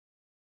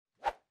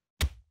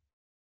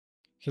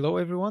Hello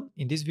everyone,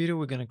 in this video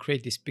we're gonna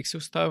create this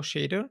pixel style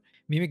shader,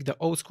 mimic the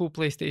old school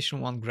PlayStation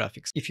 1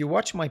 graphics. If you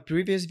watched my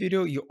previous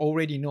video, you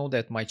already know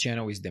that my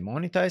channel is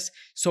demonetized,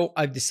 so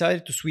I've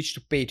decided to switch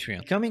to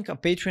Patreon. Becoming a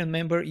Patreon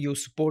member, you'll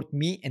support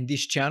me and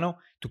this channel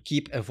to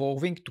keep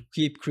evolving, to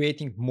keep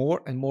creating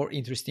more and more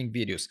interesting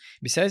videos.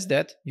 Besides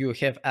that, you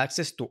have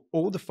access to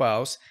all the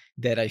files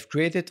that I've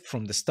created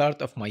from the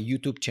start of my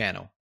YouTube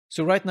channel.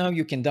 So right now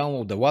you can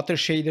download the water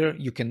shader,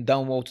 you can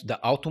download the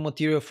auto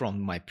material from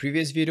my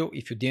previous video.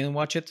 If you didn't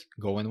watch it,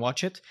 go and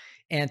watch it.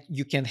 And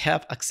you can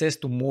have access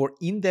to more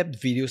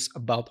in-depth videos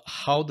about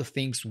how the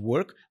things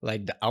work,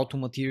 like the auto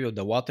material,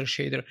 the water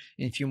shader,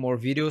 and a few more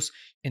videos.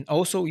 And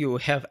also you will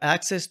have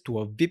access to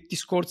a VIP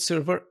Discord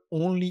server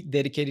only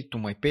dedicated to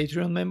my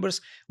Patreon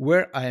members,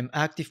 where I am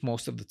active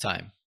most of the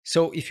time.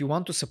 So if you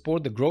want to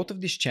support the growth of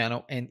this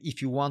channel and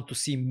if you want to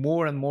see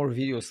more and more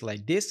videos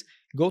like this,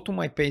 go to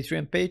my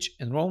Patreon page,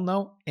 enroll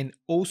now, and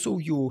also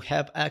you will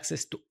have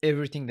access to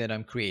everything that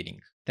I'm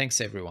creating.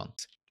 Thanks everyone.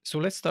 So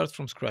let's start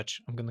from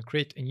scratch. I'm gonna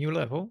create a new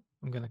level.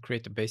 I'm gonna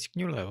create a basic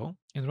new level.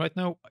 And right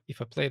now,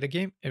 if I play the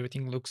game,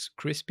 everything looks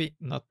crispy,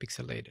 not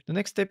pixelated. The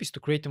next step is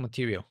to create a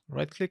material.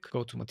 Right click,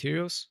 go to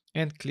materials,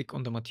 and click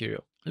on the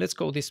material. Let's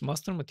call this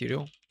master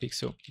material,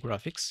 pixel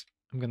graphics.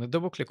 I'm gonna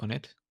double click on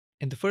it.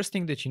 And the first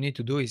thing that you need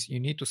to do is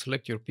you need to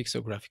select your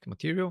pixel graphic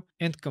material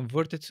and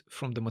convert it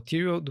from the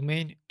material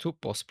domain to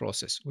post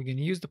process. We're going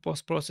to use the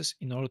post process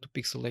in order to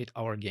pixelate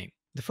our game.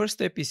 The first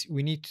step is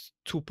we need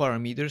two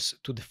parameters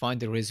to define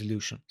the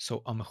resolution.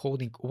 So I'm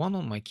holding one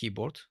on my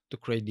keyboard to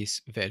create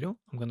this value.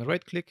 I'm going to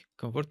right click,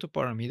 convert to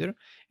parameter,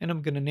 and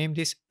I'm going to name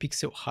this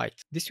pixel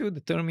height. This will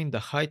determine the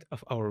height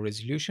of our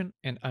resolution,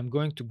 and I'm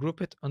going to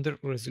group it under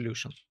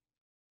resolution.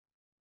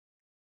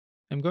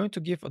 I'm going to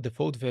give a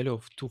default value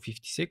of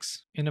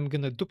 256, and I'm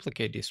going to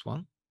duplicate this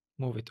one,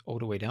 move it all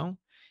the way down,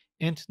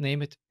 and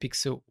name it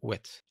pixel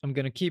width. I'm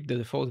going to keep the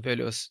default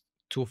value as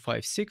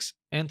 256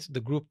 and the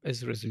group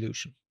as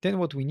resolution. Then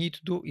what we need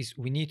to do is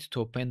we need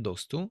to append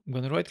those two. I'm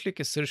going to right click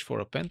and search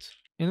for append,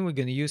 and we're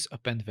going to use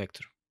append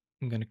vector.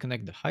 I'm going to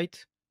connect the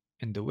height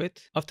and the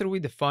width. After we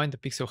define the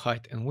pixel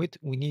height and width,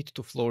 we need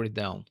to floor it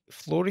down.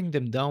 Flooring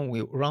them down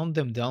will round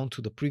them down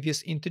to the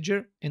previous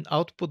integer and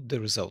output the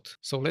result.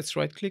 So let's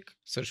right click,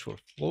 search for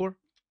floor,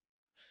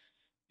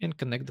 and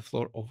connect the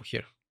floor over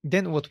here.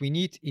 Then what we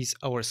need is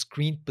our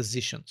screen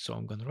position. So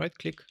I'm going to right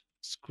click,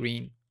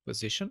 screen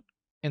position.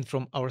 And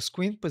from our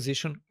screen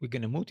position, we're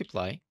going to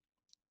multiply,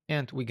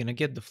 and we're going to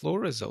get the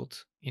floor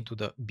result into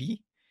the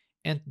B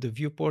and the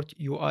viewport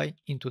UI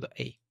into the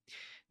A.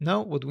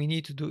 Now what we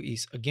need to do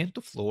is again to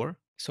floor.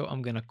 So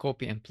I'm going to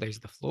copy and place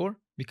the floor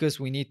because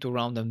we need to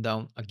round them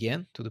down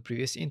again to the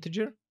previous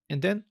integer.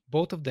 And then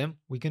both of them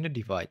we're going to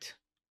divide.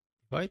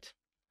 I'm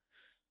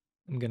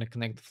going to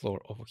connect the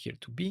floor over here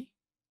to B,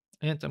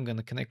 and I'm going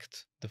to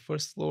connect the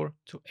first floor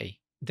to A.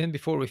 Then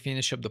before we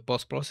finish up the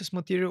post-process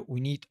material, we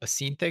need a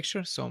scene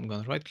texture. So I'm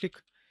going to right click,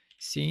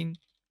 scene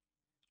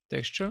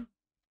texture,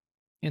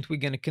 and we're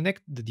going to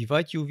connect the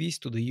divide UVs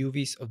to the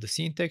UVs of the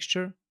scene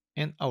texture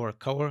and our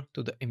color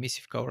to the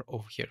emissive color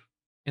over here.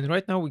 And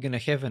right now we're going to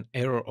have an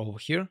error over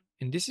here.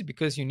 And this is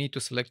because you need to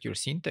select your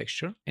scene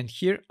texture. And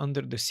here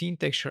under the scene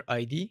texture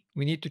ID,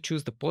 we need to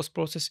choose the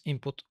post-process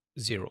input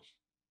 0.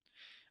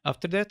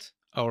 After that,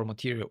 our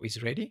material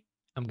is ready.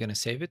 I'm going to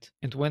save it.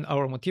 And when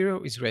our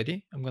material is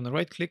ready, I'm going to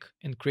right click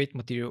and create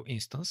material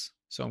instance.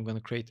 So I'm going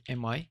to create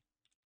mi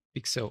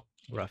pixel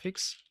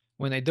graphics.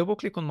 When I double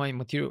click on my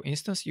material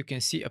instance, you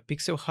can see a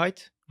pixel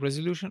height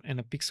resolution and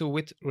a pixel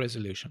width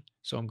resolution.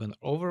 So I'm going to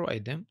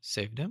override them,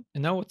 save them.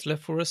 And now what's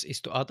left for us is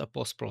to add a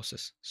post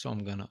process. So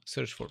I'm going to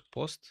search for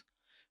post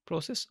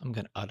process. I'm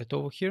going to add it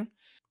over here.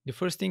 The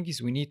first thing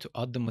is we need to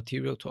add the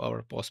material to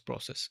our post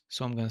process.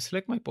 So I'm going to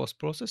select my post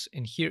process,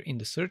 and here in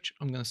the search,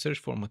 I'm going to search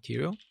for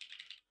material.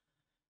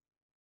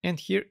 And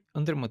here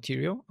under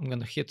material, I'm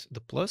going to hit the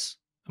plus.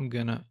 I'm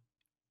going to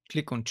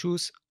click on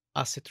choose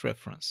asset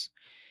reference.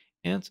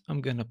 And I'm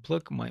going to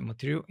plug my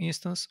material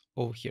instance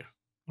over here.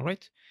 All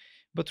right.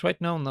 But right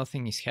now,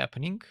 nothing is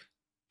happening.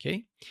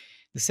 Okay.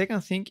 The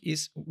second thing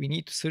is we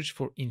need to search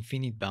for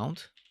infinite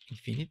bound,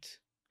 infinite.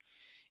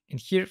 And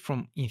here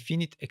from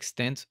infinite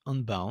extent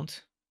unbound,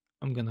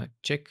 I'm going to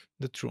check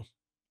the true.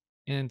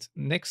 And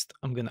next,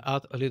 I'm going to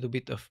add a little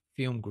bit of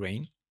film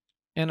grain,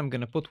 and I'm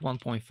going to put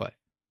 1.5.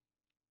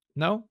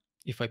 Now,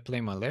 if I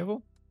play my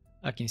level,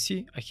 I can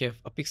see I have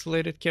a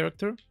pixelated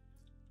character,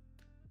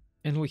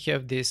 and we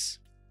have this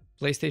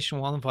PlayStation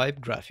 1 vibe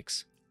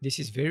graphics. This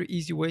is very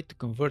easy way to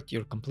convert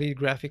your complete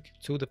graphic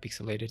to the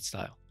pixelated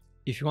style.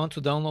 If you want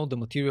to download the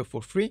material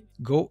for free,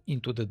 go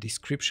into the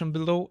description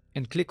below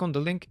and click on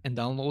the link and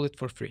download it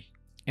for free.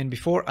 And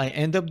before I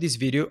end up this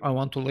video, I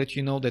want to let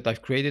you know that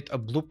I've created a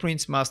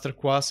Blueprints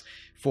Masterclass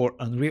for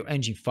Unreal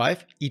Engine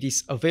 5. It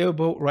is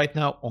available right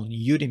now on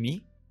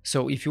Udemy.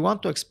 So if you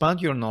want to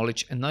expand your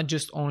knowledge and not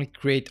just only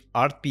create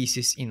art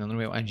pieces in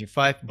Unreal Engine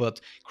 5,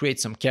 but create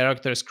some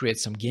characters, create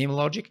some game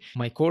logic,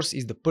 my course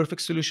is the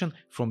perfect solution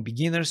from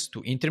beginners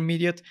to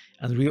intermediate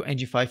Unreal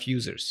Engine 5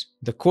 users.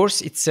 The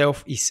course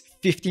itself is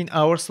 15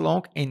 hours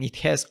long and it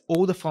has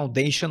all the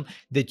foundation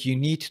that you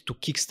need to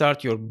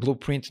kickstart your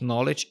blueprint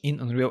knowledge in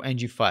Unreal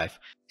Engine 5.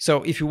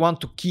 So if you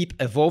want to keep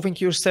evolving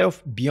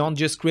yourself beyond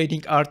just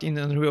creating art in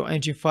Unreal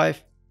Engine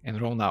 5,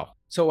 enroll now.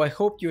 So I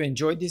hope you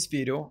enjoyed this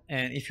video,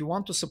 and if you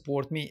want to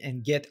support me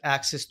and get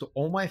access to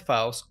all my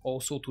files,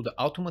 also to the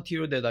auto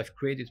material that I've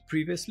created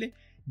previously,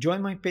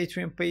 join my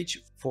Patreon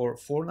page for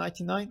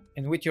 $4.99,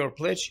 and with your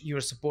pledge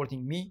you're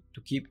supporting me to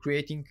keep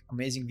creating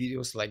amazing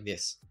videos like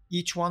this.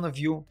 Each one of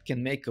you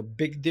can make a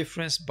big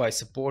difference by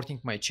supporting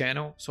my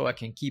channel so I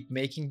can keep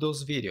making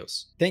those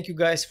videos. Thank you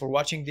guys for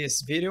watching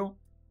this video.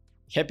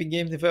 Happy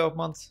game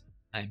development.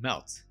 I'm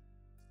out.